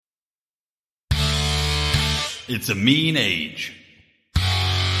It's a mean age.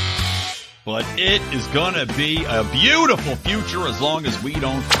 But it is going to be a beautiful future as long as we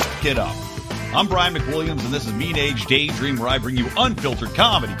don't f*** it up. I'm Brian McWilliams, and this is Mean Age Daydream, where I bring you unfiltered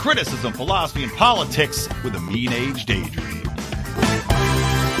comedy, criticism, philosophy, and politics with a Mean Age Daydream.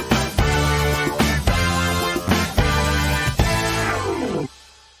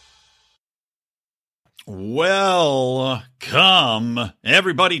 Welcome,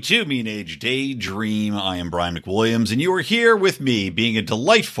 everybody, to Mean Age Daydream. I am Brian McWilliams, and you are here with me, being a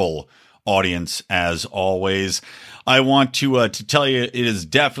delightful audience, as always. I want to tell you, it is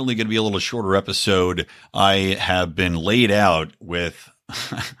definitely going to be a little shorter episode. I have been laid out with,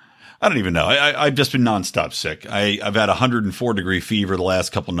 I don't even know. I've just been nonstop sick. I've had 104-degree fever the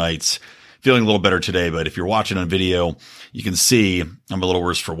last couple nights. Feeling a little better today, but if you're watching on video, you can see I'm a little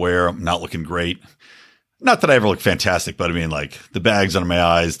worse for wear. I'm not looking great. Not that I ever look fantastic, but I mean, like, the bags under my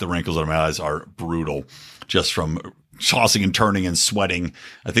eyes, the wrinkles under my eyes are brutal just from tossing and turning and sweating.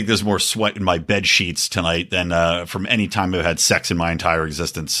 I think there's more sweat in my bed sheets tonight than from any time I've had sex in my entire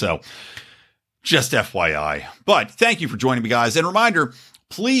existence. So just FYI. But thank you for joining me, guys. And reminder,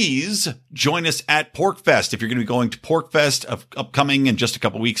 please join us at PorkFest. If you're going to be going to PorkFest upcoming in just a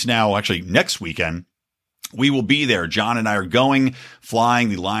couple weeks now, actually next weekend, we will be there. John and I are going, flying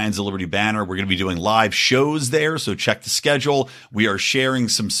the Lions of Liberty banner. We're going to be doing live shows there, so check the schedule. We are sharing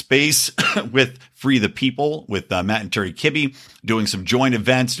some space with Free the People, with Matt and Terry Kibbe, doing some joint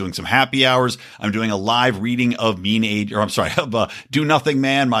events, doing some happy hours. I'm doing a live reading of Do Nothing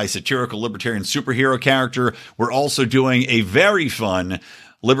Man, my satirical libertarian superhero character. We're also doing a very fun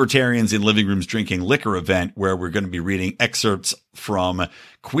Libertarians in Living Rooms Drinking Liquor event, where we're going to be reading excerpts from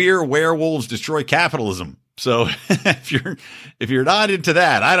Queer Werewolves Destroy Capitalism. So if you're not into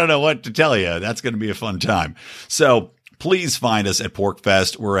that, I don't know what to tell you. That's going to be a fun time. So please find us at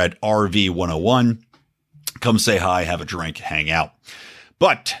PorkFest. We're at RV 101. Come say hi, have a drink, hang out.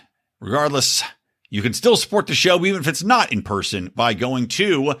 But regardless, you can still support the show, even if it's not in person, by going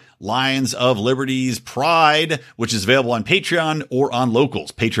to Lions of Liberty's Pride, which is available on Patreon or on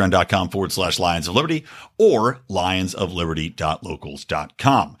Locals, patreon.com/Lions of Liberty or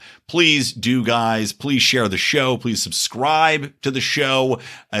lionsofliberty.locals.com. Please do, guys. Please share the show. Please subscribe to the show.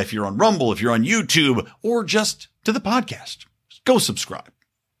 If you're on Rumble, if you're on YouTube, or just to the podcast, go subscribe.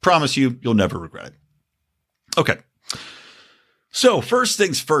 Promise you'll never regret it. Okay. So first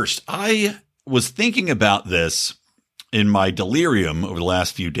things first, I was thinking about this in my delirium over the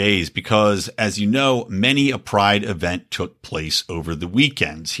last few days because, as you know, many a Pride event took place over the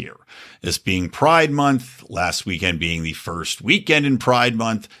weekends here. This being Pride Month, last weekend being the first weekend in Pride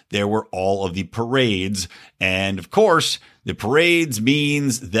Month, there were all of the parades. And of course, the parades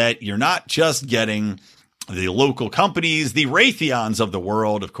means that you're not just getting the local companies, the Raytheons of the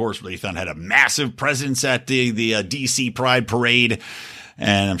world. Of course, Raytheon had a massive presence at the DC Pride Parade.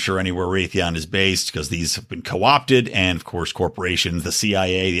 And I'm sure anywhere Raytheon is based, because these have been co-opted. And of course, corporations, the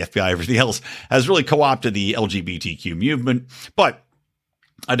CIA, the FBI, everything else has really co-opted the LGBTQ movement. But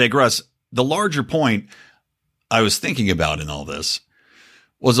I digress. The larger point I was thinking about in all this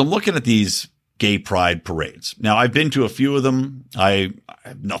was I'm looking at these gay pride parades. Now, I've been to a few of them. I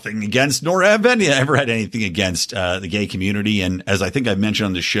have nothing against, nor have ever had anything against the gay community. And as I think I've mentioned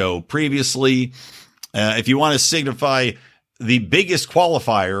on the show previously, if you want to signify the biggest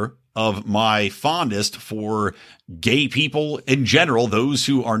qualifier of my fondest for gay people in general, those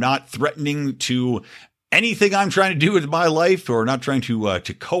who are not threatening to anything I'm trying to do with my life, or not trying to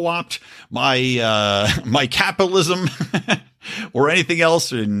co-opt my capitalism or anything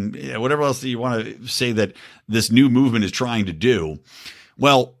else, and whatever else that you want to say that this new movement is trying to do.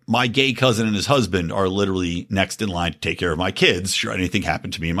 Well, my gay cousin and his husband are literally next in line to take care of my kids should anything happen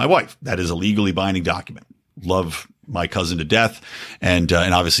to me and my wife. That is a legally binding document. Love my cousin to death, and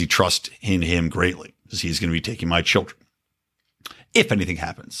obviously trust in him greatly, because he's going to be taking my children if anything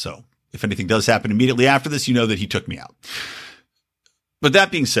happens. So if anything does happen immediately after this, you know that he took me out. But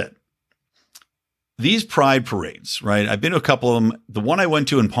that being said, these pride parades, right? I've been to a couple of them. The one I went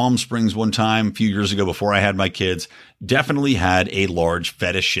to in Palm Springs one time a few years ago before I had my kids definitely had a large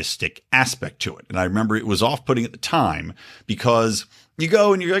fetishistic aspect to it. And I remember it was off-putting at the time, because you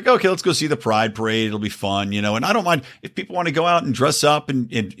go and you're like, okay, let's go see the Pride Parade. It'll be fun, And I don't mind if people want to go out and dress up and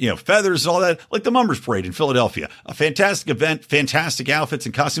feathers and all that, like the Mummers Parade in Philadelphia. A fantastic event, fantastic outfits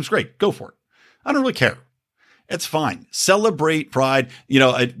and costumes. Great. Go for it. I don't really care. It's fine. Celebrate Pride,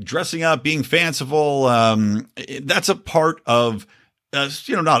 dressing up, being fanciful. That's a part of,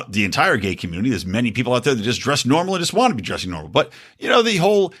 not the entire gay community. There's many people out there that just dress normal and just want to be dressing normal. But, the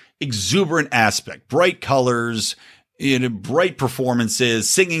whole exuberant aspect, bright colors, bright performances,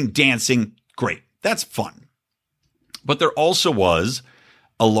 singing, dancing. Great. That's fun. But there also was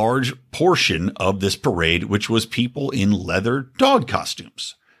a large portion of this parade, which was people in leather dog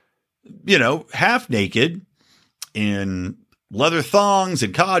costumes, half naked in leather thongs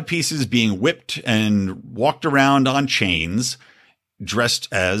and cod pieces, being whipped and walked around on chains, dressed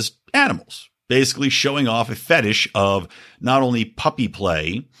as animals, basically showing off a fetish of not only puppy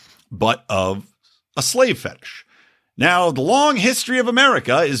play, but of a slave fetish. Now, the long history of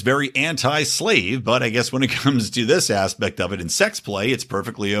America is very anti-slave, but I guess when it comes to this aspect of it in sex play, it's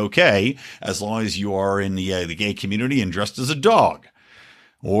perfectly okay as long as you are in the gay community and dressed as a dog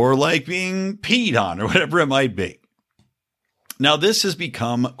or like being peed on or whatever it might be. Now, this has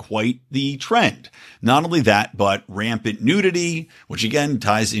become quite the trend. Not only that, but rampant nudity, which again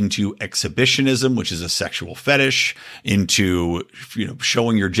ties into exhibitionism, which is a sexual fetish, into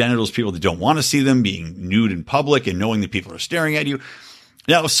showing your genitals to people that don't want to see them, being nude in public and knowing that people are staring at you.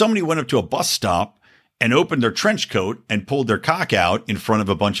 Now, if somebody went up to a bus stop and opened their trench coat and pulled their cock out in front of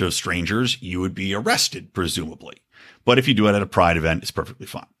a bunch of strangers, you would be arrested, presumably. But if you do it at a pride event, it's perfectly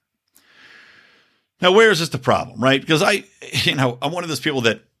fine. Now, where is this the problem, right? Because I'm one of those people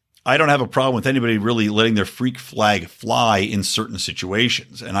that I don't have a problem with anybody really letting their freak flag fly in certain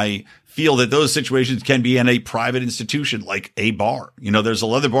situations. And I feel that those situations can be in a private institution like a bar. There's a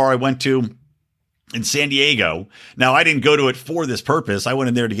leather bar I went to in San Diego. Now, I didn't go to it for this purpose. I went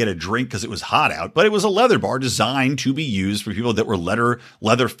in there to get a drink because it was hot out, but it was a leather bar designed to be used for people that were leather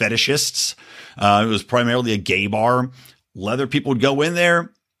fetishists. It was primarily a gay bar. Leather people would go in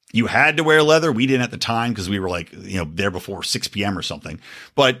there. You had to wear leather. We didn't at the time because we were there before 6 p.m. or something.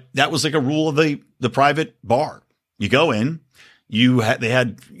 But that was like a rule of the private bar. You go in, they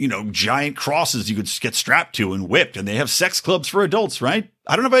had giant crosses you could get strapped to and whipped, and they have sex clubs for adults, right?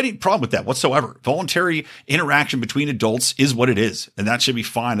 I don't have any problem with that whatsoever. Voluntary interaction between adults is what it is, and that should be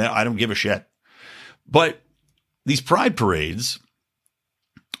fine. I don't give a shit. But these pride parades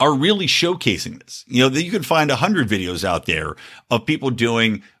are really showcasing this. You can find 100 videos out there of people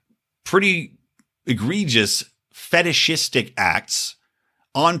doing pretty egregious fetishistic acts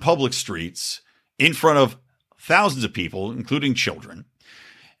on public streets in front of thousands of people, including children.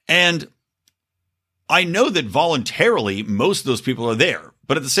 And I know that voluntarily most of those people are there,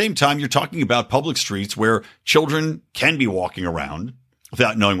 but at the same time, you're talking about public streets where children can be walking around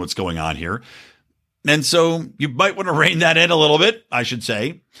without knowing what's going on here. And so you might want to rein that in a little bit, I should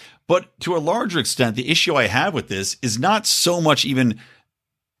say. But to a larger extent, the issue I have with this is not so much even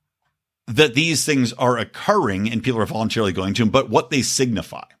that these things are occurring and people are voluntarily going to them, but what they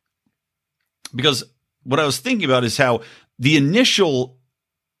signify. Because what I was thinking about is how the initial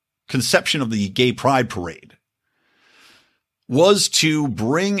conception of the gay pride parade was to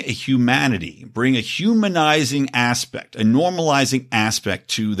bring a humanity, bring a humanizing aspect, a normalizing aspect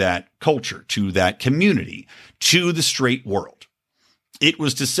to that culture, to that community, to the straight world. It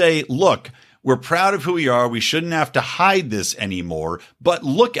was to say, look, we're proud of who we are. We shouldn't have to hide this anymore. But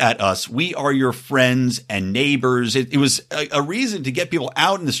look at us. We are your friends and neighbors. It was a reason to get people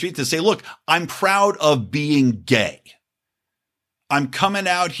out in the street to say, look, I'm proud of being gay. I'm coming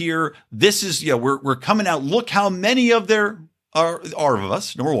out here. This is, we're coming out. Look how many of there are of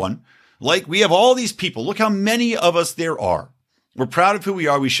us. Number one, like we have all these people. Look how many of us there are. We're proud of who we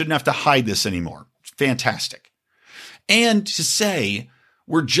are. We shouldn't have to hide this anymore. Fantastic. And to say,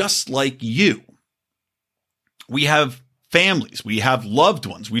 we're just like you. We have families. We have loved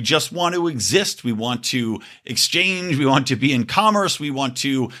ones. We just want to exist. We want to exchange. We want to be in commerce. We want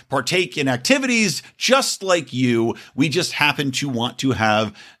to partake in activities just like you. We just happen to want to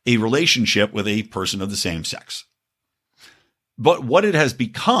have a relationship with a person of the same sex. But what it has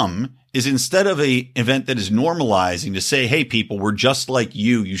become is instead of an event that is normalizing to say, hey, people, we're just like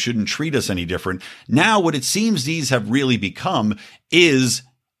you. You shouldn't treat us any different. Now, what it seems these have really become is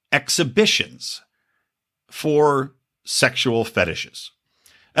exhibitions for sexual fetishes.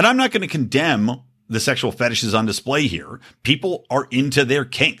 And I'm not going to condemn the sexual fetishes on display here. People are into their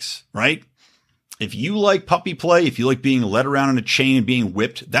kinks, right? If you like puppy play, if you like being led around on a chain and being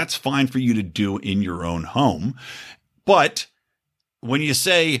whipped, that's fine for you to do in your own home. But when you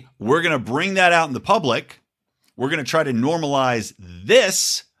say, we're going to bring that out in the public, we're going to try to normalize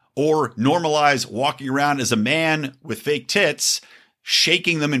this or normalize walking around as a man with fake tits,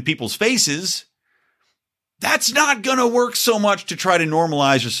 shaking them in people's faces, that's not going to work so much to try to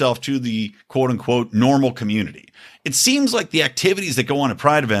normalize yourself to the quote unquote normal community. It seems like the activities that go on at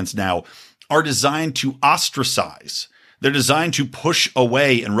pride events now are designed to ostracize. They're designed to push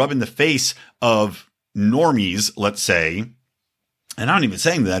away and rub in the face of normies, let's say. And I'm not even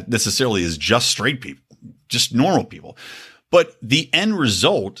saying that necessarily is just straight people, just normal people. But the end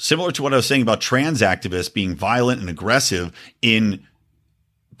result, similar to what I was saying about trans activists being violent and aggressive in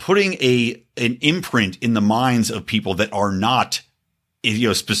putting an imprint in the minds of people that are not,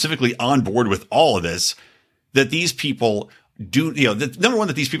 specifically on board with all of this, that these people do, number one,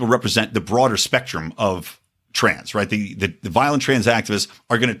 that these people represent the broader spectrum of trans, right? The violent trans activists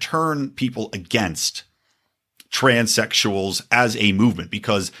are going to turn people against transsexuals as a movement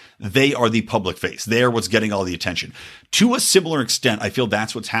because they are the public face. They are what's getting all the attention. To a similar extent, I feel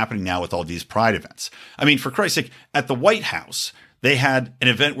that's what's happening now with all these pride events. I mean, for Christ's sake, at the White House, they had an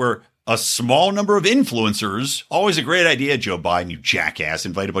event where a small number of influencers, always a great idea, Joe Biden, you jackass,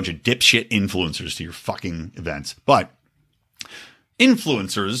 invite a bunch of dipshit influencers to your fucking events. But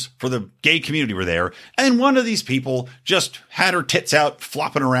influencers for the gay community were there, and one of these people just had her tits out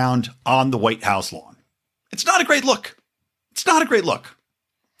flopping around on the White House lawn. It's not a great look. It's not a great look.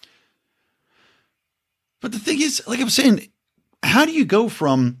 But the thing is, like I'm saying, how do you go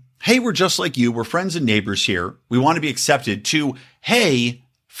from, hey, we're just like you, we're friends and neighbors here, we want to be accepted, to, hey,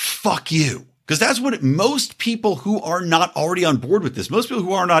 fuck you? Because that's what most people who are not already on board with this, most people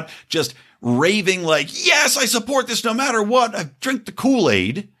who are not just raving like, yes, I support this no matter what, I drink the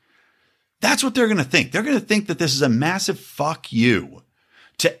Kool-Aid, that's what they're going to think. They're going to think that this is a massive fuck you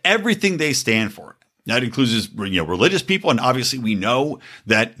to everything they stand for. That includes, religious people. And obviously we know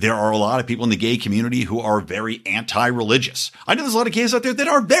that there are a lot of people in the gay community who are very anti-religious. I know there's a lot of gays out there that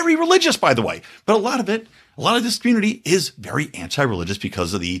are very religious, by the way, but a lot of this community is very anti-religious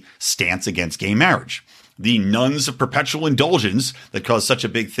because of the stance against gay marriage. The nuns of perpetual indulgence that caused such a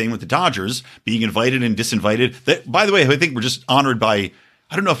big thing with the Dodgers being invited and disinvited. That, by the way, I think we're just honored by,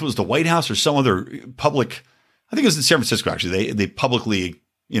 I don't know if it was the White House or some other public, I think it was in San Francisco, actually. They publicly,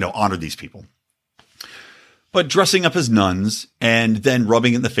 honored these people. But dressing up as nuns and then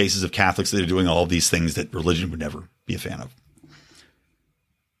rubbing in the faces of Catholics that are doing all of these things that religion would never be a fan of.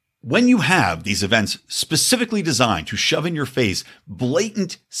 When you have these events specifically designed to shove in your face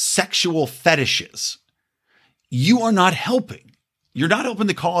blatant sexual fetishes, you are not helping. You're not helping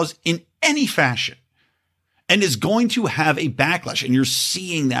the cause in any fashion. And is going to have a backlash. And you're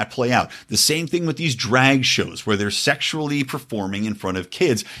seeing that play out. The same thing with these drag shows where they're sexually performing in front of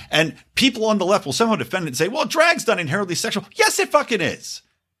kids. And people on the left will somehow defend it and say, well, drag's not inherently sexual. Yes, it fucking is.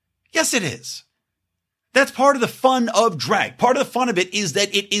 Yes, it is. That's part of the fun of drag. Part of the fun of it is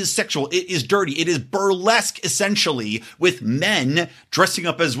that it is sexual. It is dirty. It is burlesque, essentially, with men dressing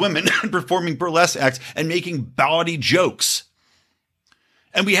up as women and performing burlesque acts and making bawdy jokes.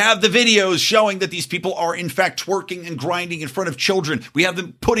 And we have the videos showing that these people are, in fact, twerking and grinding in front of children. We have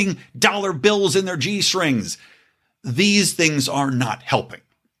them putting dollar bills in their G-strings. These things are not helping.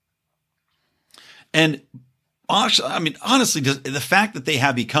 And honestly, the fact that they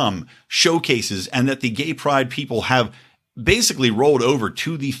have become showcases and that the gay pride people have basically rolled over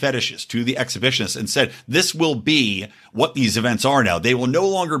to the fetishes, to the exhibitionists and said, this will be what these events are now. They will no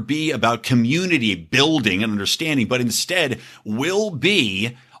longer be about community building and understanding, but instead will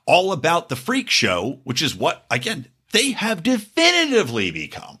be all about the freak show, which is what, again, they have definitively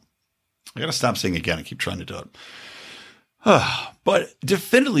become. I got to stop saying again. I keep trying to do it. But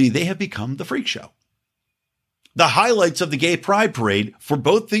definitively, they have become the freak show. The highlights of the gay pride parade for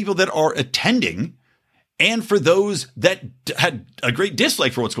both people that are attending and for those that had a great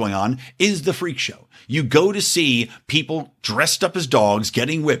dislike for what's going on is the freak show. You go to see people dressed up as dogs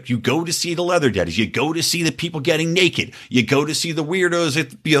getting whipped. You go to see the leather daddies. You go to see the people getting naked. You go to see the weirdos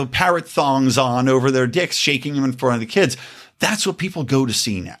with parrot thongs on over their dicks, shaking them in front of the kids. That's what people go to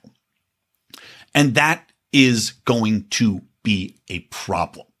see now. And that is going to be a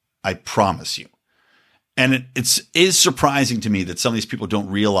problem. I promise you. And it is surprising to me that some of these people don't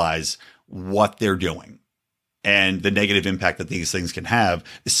realize what they're doing and the negative impact that these things can have,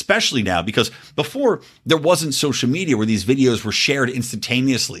 especially now, because before there wasn't social media where these videos were shared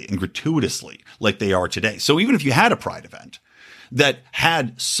instantaneously and gratuitously like they are today. So even if you had a pride event that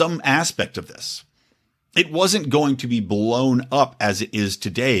had some aspect of this, it wasn't going to be blown up as it is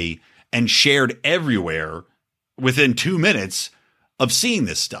today and shared everywhere within 2 minutes of seeing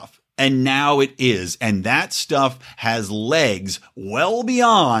this stuff. And now it is. And that stuff has legs well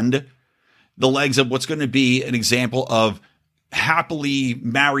beyond the legs of what's going to be an example of happily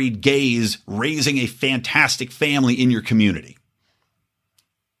married gays raising a fantastic family in your community.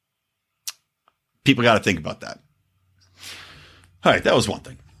 People got to think about that. All right, that was one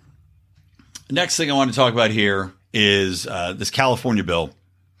thing. Next thing I want to talk about here is this California bill.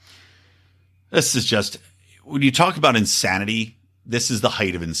 This is just, when you talk about insanity, this is the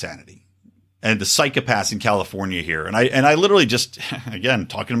height of insanity. And the psychopaths in California here. And I literally just, again,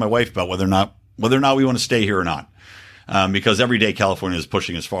 talking to my wife about whether or not we want to stay here or not. because every day California is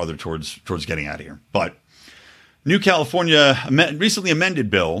pushing us farther towards getting out of here. But new California recently amended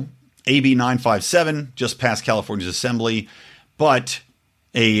bill, AB 957, just passed California's assembly, but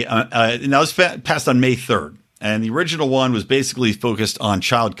now it's passed on May 3rd. And the original one was basically focused on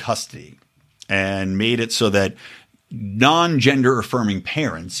child custody and made it so that non-gender affirming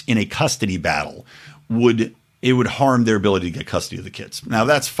parents in a custody battle would harm their ability to get custody of the kids. Now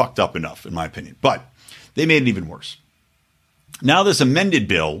that's fucked up enough, in my opinion, but they made it even worse. Now this amended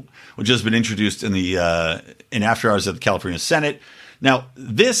bill, which has been introduced in after hours of the California Senate. Now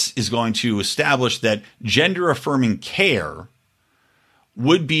this is going to establish that gender affirming care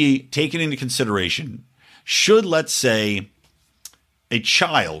would be taken into consideration should, let's say, a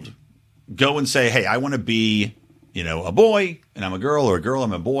child go and say, hey, I want to be, a boy and I'm a girl, or a girl,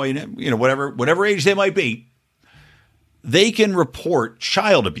 I'm a boy, and whatever age they might be, they can report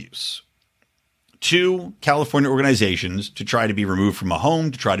child abuse to California organizations to try to be removed from a home,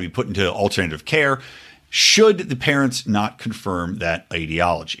 to try to be put into alternative care, should the parents not confirm that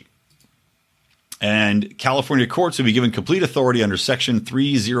ideology. And California courts will be given complete authority under Section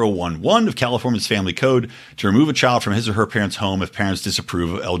 3011 of California's Family Code to remove a child from his or her parent's home if parents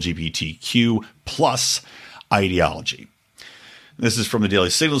disapprove of LGBTQ plus ideology. This is from the Daily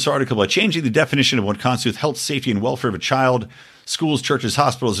Signal's article. By changing the definition of what constitutes health, safety, and welfare of a child, schools, churches,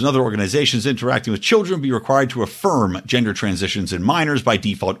 hospitals, and other organizations interacting with children will be required to affirm gender transitions in minors by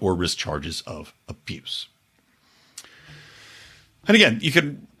default or risk charges of abuse. And again, you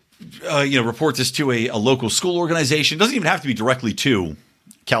can report this to a local school organization. It doesn't even have to be directly to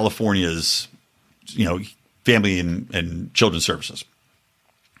California's, Family and Children's Services.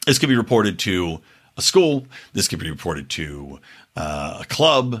 This could be reported to a school. This could be reported to a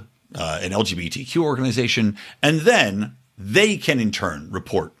club, an LGBTQ organization, and then they can in turn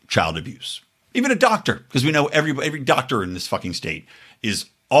report child abuse. Even a doctor, because we know every doctor in this fucking state is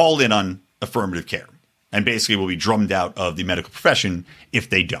all in on affirmative care and basically will be drummed out of the medical profession if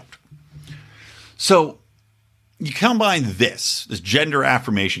they don't. So you combine this gender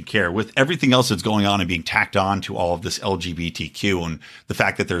affirmation care with everything else that's going on and being tacked on to all of this LGBTQ and the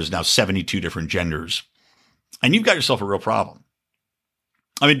fact that there's now 72 different genders, and you've got yourself a real problem.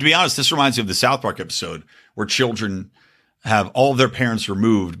 I mean, to be honest, this reminds me of the South Park episode where children have all of their parents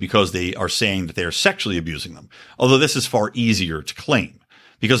removed because they are saying that they are sexually abusing them. Although this is far easier to claim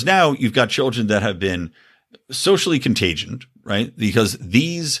because now you've got children that have been socially contagioned, right? Because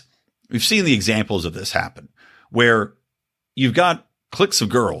we've seen the examples of this happen where you've got cliques of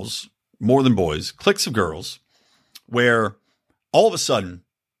girls, more than boys, cliques of girls, where all of a sudden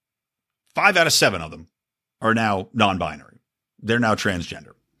 5 out of 7 of them are now non-binary. They're now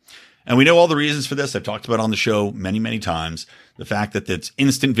transgender. And we know all the reasons for this. I've talked about on the show many, many times. The fact that it's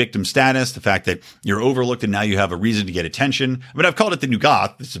instant victim status, the fact that you're overlooked and now you have a reason to get attention. I mean, I've called it the new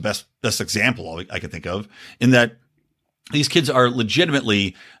goth. It's the best example I can think of, in that these kids are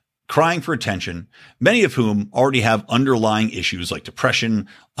legitimately crying for attention, many of whom already have underlying issues like depression.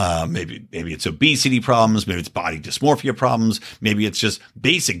 Maybe it's obesity problems. Maybe it's body dysmorphia problems. Maybe it's just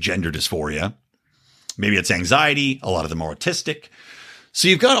basic gender dysphoria. Maybe it's anxiety. A lot of them are autistic. So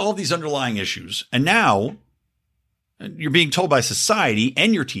you've got all these underlying issues. And now you're being told by society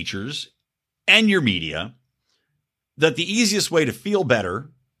and your teachers and your media that the easiest way to feel better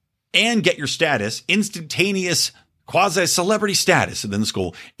and get your status, instantaneous quasi-celebrity status within the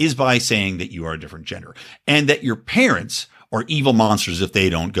school, is by saying that you are a different gender and that your parents are evil monsters if they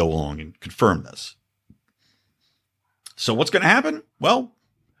don't go along and confirm this. So what's going to happen? Well,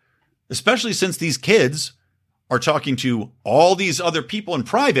 especially since these kids are talking to all these other people in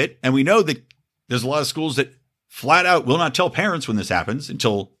private, and we know that there's a lot of schools that flat out will not tell parents when this happens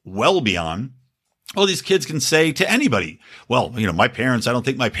until well beyond. Well, these kids can say to anybody, well, I don't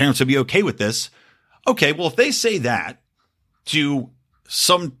think my parents would be okay with this. Okay, well, if they say that to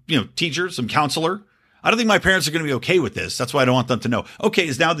some, teacher, some counselor, I don't think my parents are going to be okay with this. That's why I don't want them to know. Okay,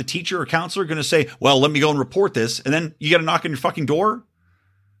 is now the teacher or counselor going to say, well, let me go and report this, and then you got to knock on your fucking door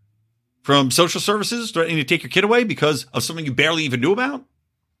from social services threatening to take your kid away because of something you barely even knew about?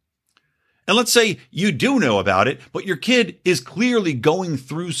 And let's say you do know about it, but your kid is clearly going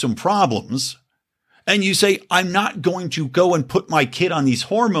through some problems. And you say, I'm not going to go and put my kid on these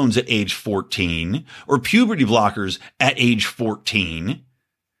hormones at age 14 or puberty blockers at age 14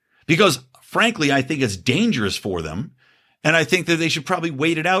 because, frankly, I think it's dangerous for them. And I think that they should probably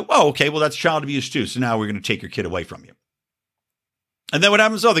wait it out. Oh, okay, well, that's child abuse too. So now we're going to take your kid away from you. And then what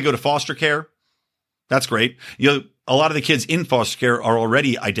happens? Oh, they go to foster care. That's great. A lot of the kids in foster care are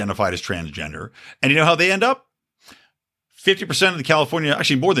already identified as transgender. And you know how they end up? 50% of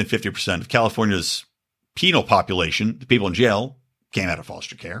actually more than 50% of California's penal population, the people in jail, came out of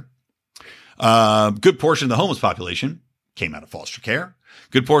foster care. Good portion of the homeless population came out of foster care.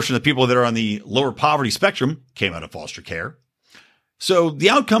 Good portion of the people that are on the lower poverty spectrum came out of foster care. So the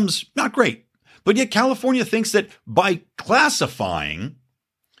outcome's not great. But yet California thinks that by classifying,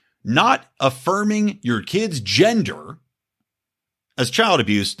 not affirming your kid's gender as child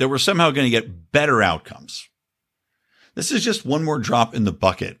abuse, that we're somehow going to get better outcomes. This is just one more drop in the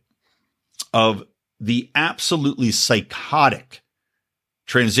bucket of the absolutely psychotic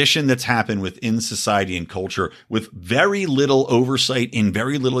transition that's happened within society and culture with very little oversight and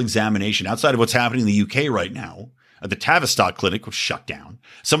very little examination outside of what's happening in the UK right now. The Tavistock clinic was shut down.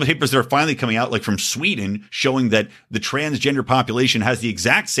 Some of the papers that are finally coming out, like from Sweden, showing that the transgender population has the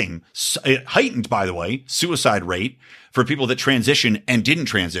exact same, heightened, by the way, suicide rate for people that transition and didn't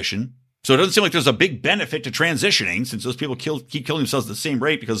transition. So it doesn't seem like there's a big benefit to transitioning since those people keep killing themselves at the same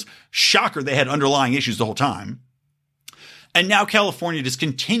rate because, shocker, they had underlying issues the whole time. And now California just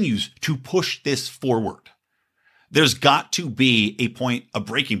continues to push this forward. There's got to be a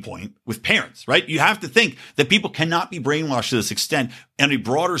breaking point with parents, right? You have to think that people cannot be brainwashed to this extent in a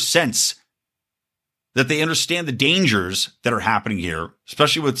broader sense that they understand the dangers that are happening here,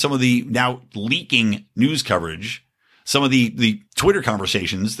 especially with some of the now leaking news coverage, some of the Twitter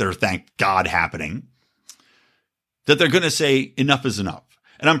conversations that are, thank God, happening, that they're going to say enough is enough.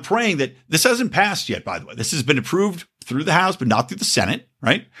 And I'm praying that this hasn't passed yet, by the way. This has been approved through the House, but not through the Senate,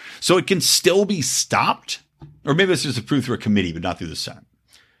 right? So it can still be stopped. Or maybe it's just approved through a committee, but not through the Senate.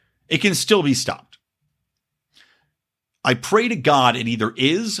 It can still be stopped. I pray to God it either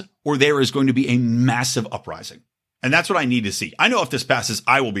is or there is going to be a massive uprising. And that's what I need to see. I know if this passes,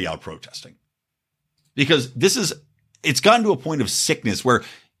 I will be out protesting. Because it's gotten to a point of sickness where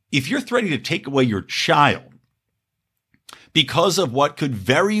if you're threatening to take away your child because of what could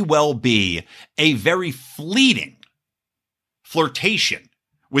very well be a very fleeting flirtation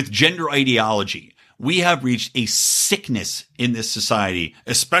with gender ideology, we have reached a sickness in this society,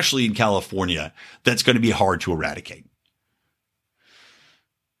 especially in California, that's going to be hard to eradicate.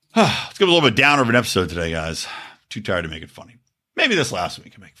 Let's give a little bit downer of an episode today, guys. Too tired to make it funny. Maybe this last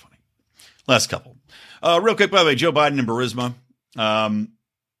week can make it funny. Last couple. Real quick, by the way, Joe Biden and Burisma. I'm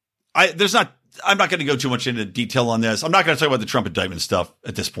not going to go too much into detail on this. I'm not going to talk about the Trump indictment stuff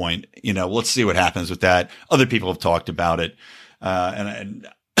at this point. Let's see what happens with that. Other people have talked about it. And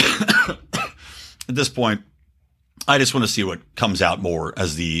at this point, I just want to see what comes out more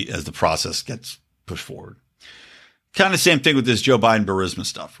as the process gets pushed forward. Kind of same thing with this Joe Biden Burisma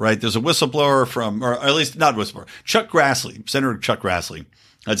stuff, right? There's a whistleblower or at least not whistleblower, Senator Chuck Grassley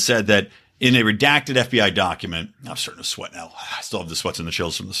had said that in a redacted FBI document, I'm starting to sweat now. I still have the sweats and the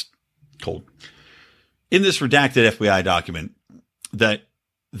chills from this cold. In this redacted FBI document, that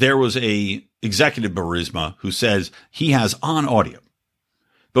there was a executive Burisma who says he has on audio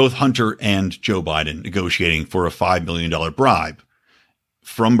both Hunter and Joe Biden negotiating for a $5 million bribe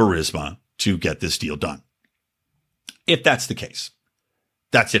from Burisma to get this deal done. If that's the case,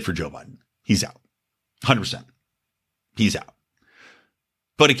 that's it for Joe Biden. He's out. 100%. He's out.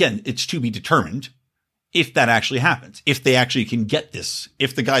 But again, it's to be determined if that actually happens, if they actually can get this,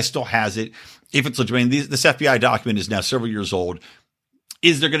 if the guy still has it, if it's legitimate. This FBI document is now several years old.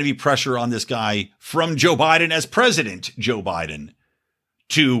 Is there going to be pressure on this guy from Joe Biden as President Joe Biden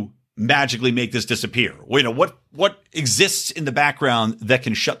to magically make this disappear? What exists in the background that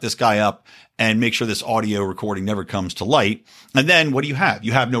can shut this guy up and make sure this audio recording never comes to light? And then what do you have?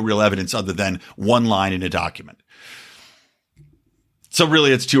 You have no real evidence other than one line in a document. So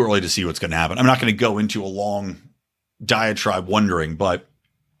really, it's too early to see what's going to happen. I'm not going to go into a long diatribe wondering, but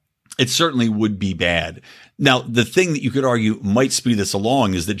it certainly would be bad. Now, the thing that you could argue might speed this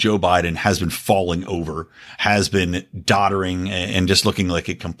along is that Joe Biden has been falling over, has been doddering and just looking like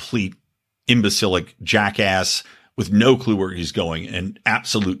a complete imbecilic jackass with no clue where he's going and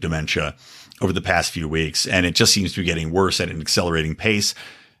absolute dementia over the past few weeks. And it just seems to be getting worse at an accelerating pace.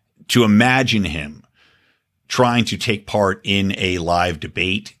 To imagine him trying to take part in a live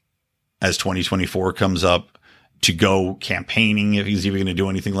debate as 2024 comes up, to go campaigning, if he's even going to do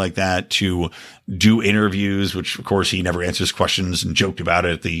anything like that, to do interviews, which of course he never answers questions and joked about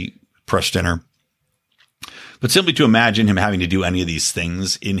it at the press dinner. But simply to imagine him having to do any of these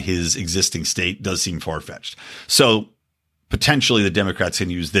things in his existing state does seem far-fetched. So potentially the Democrats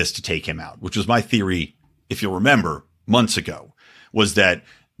can use this to take him out, which was my theory, if you'll remember, months ago, was that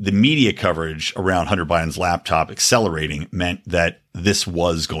the media coverage around Hunter Biden's laptop accelerating meant that this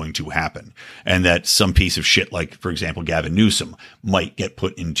was going to happen, and that some piece of shit like, for example, Gavin Newsom might get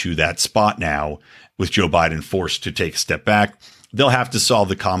put into that spot now with Joe Biden forced to take a step back. They'll have to solve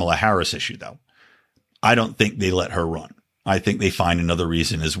the Kamala Harris issue, though. I don't think they let her run. I think they find another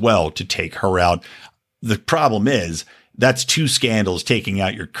reason as well to take her out. The problem is that's 2 scandals taking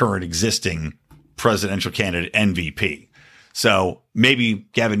out your current existing presidential candidate and VP. So maybe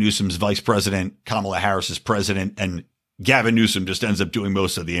Gavin Newsom's vice president, Kamala Harris is president, and Gavin Newsom just ends up doing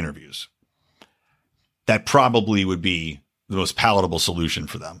most of the interviews. That probably would be the most palatable solution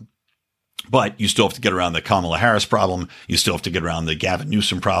for them. But you still have to get around the Kamala Harris problem. You still have to get around the Gavin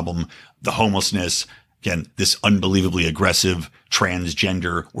Newsom problem, the homelessness. Again, this unbelievably aggressive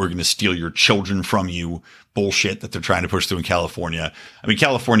transgender, we're going to steal your children from you bullshit that they're trying to push through in California. I mean,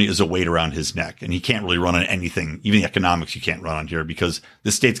 California is a weight around his neck, and he can't really run on anything. Even the economics you can't run on here because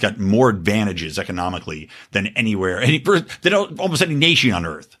this state's got more advantages economically than anywhere, than almost any nation on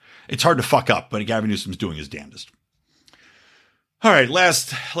earth. It's hard to fuck up, but Gavin Newsom's doing his damnedest. All right,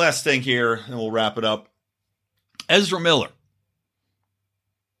 last thing here, and we'll wrap it up. Ezra Miller.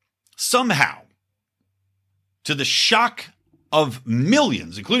 Somehow, to the shock of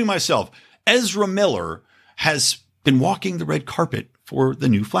millions, including myself, Ezra Miller has been walking the red carpet for the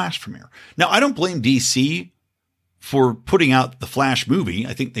new Flash premiere. Now, I don't blame DC for putting out the Flash movie.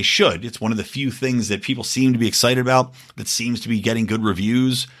 I think they should. It's one of the few things that people seem to be excited about that seems to be getting good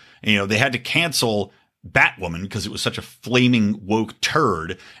reviews. You know, they had to cancel Batwoman because it was such a flaming woke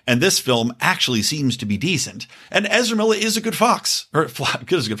turd. And this film actually seems to be decent. And Ezra Miller is a good Fox,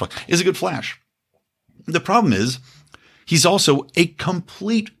 is a good Flash. The problem is he's also a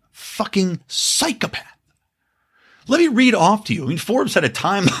complete fucking psychopath. Let me read off to you. I mean, Forbes had a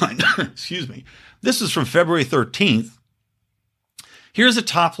timeline. Excuse me. This is from February 13th. Here's a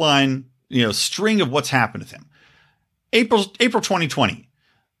top line, string of what's happened to him. April 2020.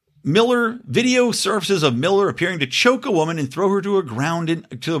 Miller, video surfaces of Miller appearing to choke a woman and throw her to the ground in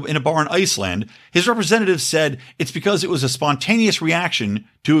a bar in Iceland. His representative said it's because it was a spontaneous reaction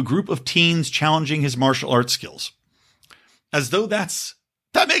to a group of teens challenging his martial arts skills. As though that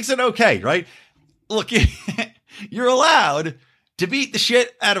makes it okay, right? Look, you're allowed to beat the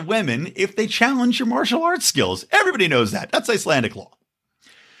shit out of women if they challenge your martial arts skills. Everybody knows that. That's Icelandic law.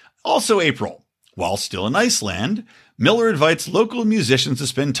 Also April, while still in Iceland, Miller invites local musicians to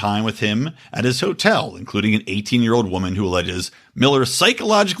spend time with him at his hotel, including an 18-year-old woman who alleges Miller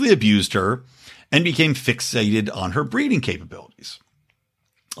psychologically abused her and became fixated on her breeding capabilities.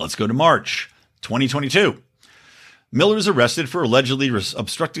 Let's go to March 2022. Miller is arrested for allegedly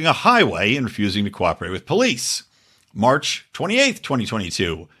obstructing a highway and refusing to cooperate with police. March 28th,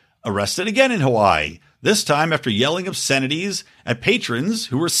 2022. Arrested again in Hawaii, this time after yelling obscenities at patrons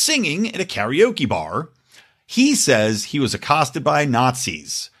who were singing at a karaoke bar. He says he was accosted by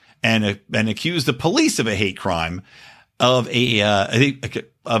Nazis and accused the police of a hate crime of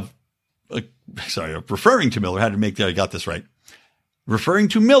referring to Miller. Had to make that I got this right. Referring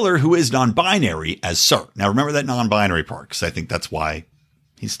to Miller, who is non-binary, as sir. Now remember that non-binary part, because I think that's why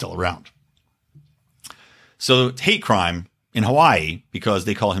he's still around. So it's hate crime in Hawaii because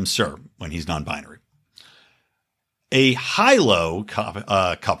they call him sir when he's non-binary. A high-low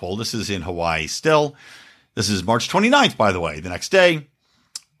couple, this is in Hawaii still. This is March 29th, by the way. The next day,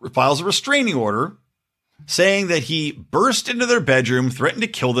 files a restraining order saying that he burst into their bedroom, threatened to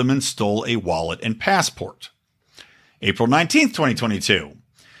kill them, and stole a wallet and passport. April 19th, 2022.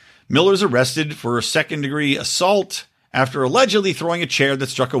 Miller's arrested for second-degree assault after allegedly throwing a chair that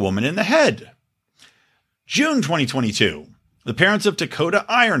struck a woman in the head. June 2022. The parents of Dakota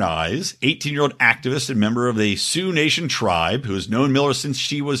Iron Eyes, 18-year-old activist and member of the Sioux Nation tribe, who has known Miller since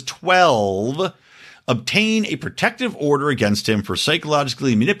she was 12, obtain a protective order against him for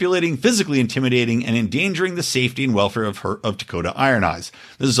psychologically manipulating, physically intimidating, and endangering the safety and welfare of Dakota Iron Eyes.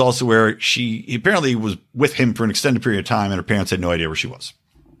 This is also where she apparently was with him for an extended period of time, and her parents had no idea where she was.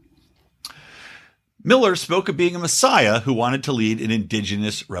 Miller spoke of being a messiah who wanted to lead an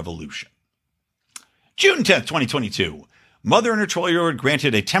indigenous revolution. June 10th, 2022. Mother and her 12-year-old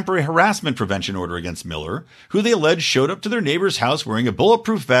granted a temporary harassment prevention order against Miller, who they alleged showed up to their neighbor's house wearing a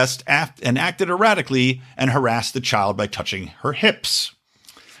bulletproof vest and acted erratically and harassed the child by touching her hips.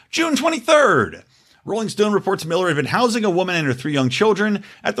 June 23rd. Rolling Stone reports Miller had been housing a woman and her 3 young children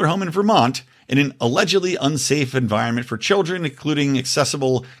at their home in Vermont in an allegedly unsafe environment for children, including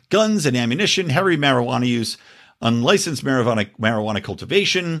accessible guns and ammunition, heavy marijuana use, unlicensed marijuana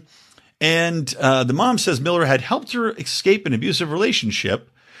cultivation. And the mom says Miller had helped her escape an abusive relationship,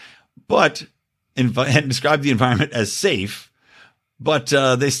 and described the environment as safe, but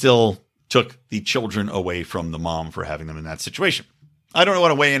they still took the children away from the mom for having them in that situation. I don't want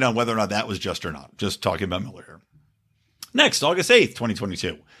to weigh in on whether or not that was just or not. Just talking about Miller here. Next, August 8th,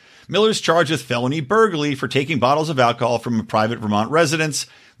 2022. Miller's charged with felony burglary for taking bottles of alcohol from a private Vermont residence,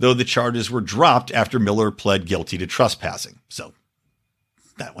 though the charges were dropped after Miller pled guilty to trespassing. So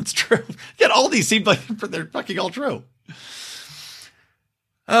that one's true. Yet all these seem like they're fucking all true.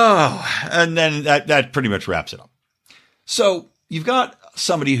 Oh, and then that pretty much wraps it up. So you've got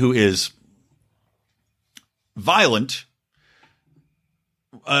somebody who is violent,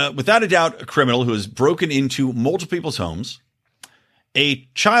 without a doubt, a criminal who has broken into multiple people's homes, a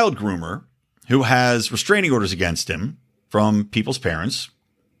child groomer who has restraining orders against him from people's parents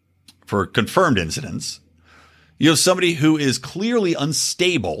for confirmed incidents. You have somebody who is clearly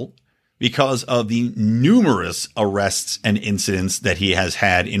unstable because of the numerous arrests and incidents that he has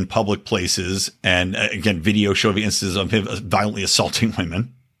had in public places. And again, video showing instances of him violently assaulting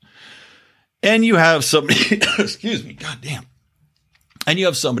women. And you have somebody, excuse me, goddamn. And you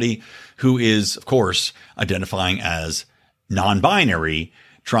have somebody who is, of course, identifying as non-binary,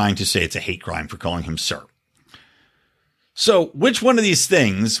 trying to say it's a hate crime for calling him sir. So which one of these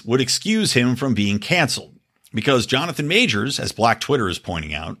things would excuse him from being canceled? Because Jonathan Majors, as Black Twitter is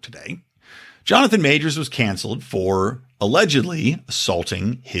pointing out today, Jonathan Majors was canceled for allegedly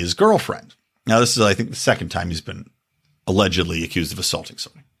assaulting his girlfriend. Now, this is, I think, the second time he's been allegedly accused of assaulting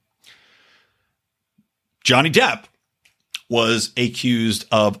somebody. Johnny Depp was accused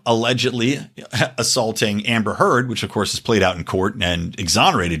of allegedly assaulting Amber Heard, which, of course, has played out in court and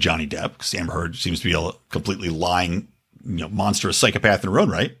exonerated Johnny Depp because Amber Heard seems to be a completely lying, monstrous psychopath in her own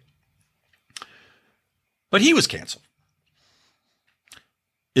right. But he was canceled.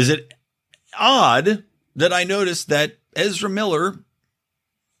 Is it odd that I noticed that Ezra Miller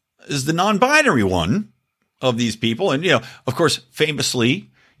is the non-binary one of these people? And, of course, famously,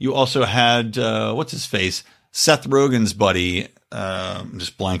 you also had, what's his face? Seth Rogen's buddy. I'm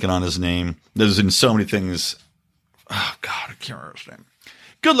just blanking on his name. There's in so many things. Oh, God, I can't remember his name.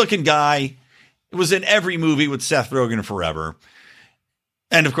 Good looking guy. It was in every movie with Seth Rogen forever.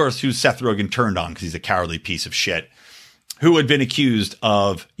 And of course, who Seth Rogen turned on because he's a cowardly piece of shit who had been accused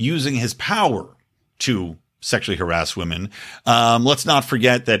of using his power to sexually harass women. Let's not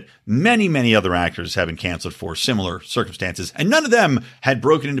forget that many, many other actors have been canceled for similar circumstances, and none of them had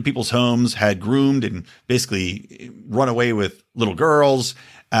broken into people's homes, had groomed and basically run away with little girls.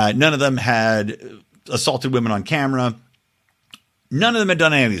 None of them had assaulted women on camera. None of them had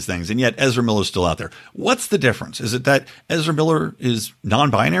done any of these things, and yet Ezra Miller's still out there. What's the difference? Is it that Ezra Miller is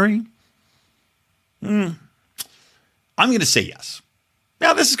non-binary? I'm going to say yes.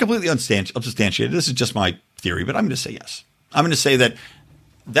 Now, this is completely unsubstantiated. This is just my theory, but I'm going to say yes. I'm going to say that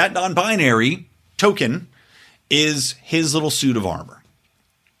that non-binary token is his little suit of armor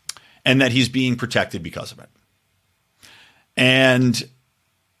and that he's being protected because of it. And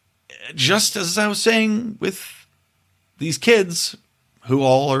just as I was saying with these kids who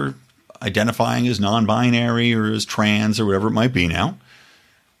all are identifying as non-binary or as trans or whatever it might be now,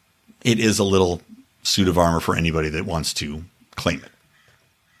 it is a little suit of armor for anybody that wants to claim it.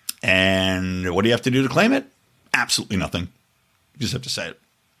 And what do you have to do to claim it? Absolutely nothing. You just have to say it.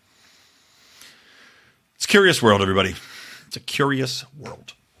 It's a curious world, everybody. It's a curious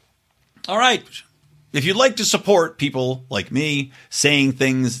world. All right. If you'd like to support people like me saying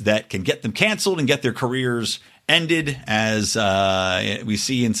things that can get them canceled and get their careers ended, as we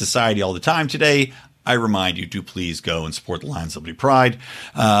see in society all the time today, I remind you to please go and support the Lions of Liberty Pride.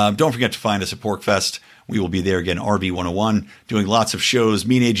 Don't forget to find us at PorkFest. We will be there again, RB 101, doing lots of shows.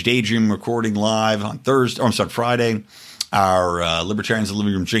 Mean Age Daydream recording live on Friday. Our Libertarians in the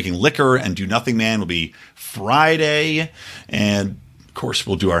Living Room Drinking Liquor and Do Nothing Man will be Friday. And, of course,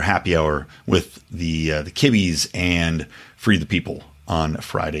 we'll do our happy hour with the Kibbies and Free the People on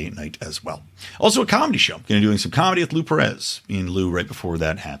Friday night as well. Also a comedy show. Going to be doing some comedy with Lou Perez. Me and Lou right before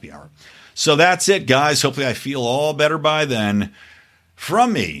that happy hour. So that's it, guys. Hopefully I feel all better by then.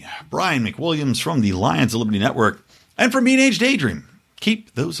 From me, Brian McWilliams from the Lions of Liberty Network, and from Mean Age Daydream,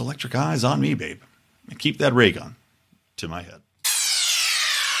 keep those electric eyes on me, babe, and keep that ray gun to my head.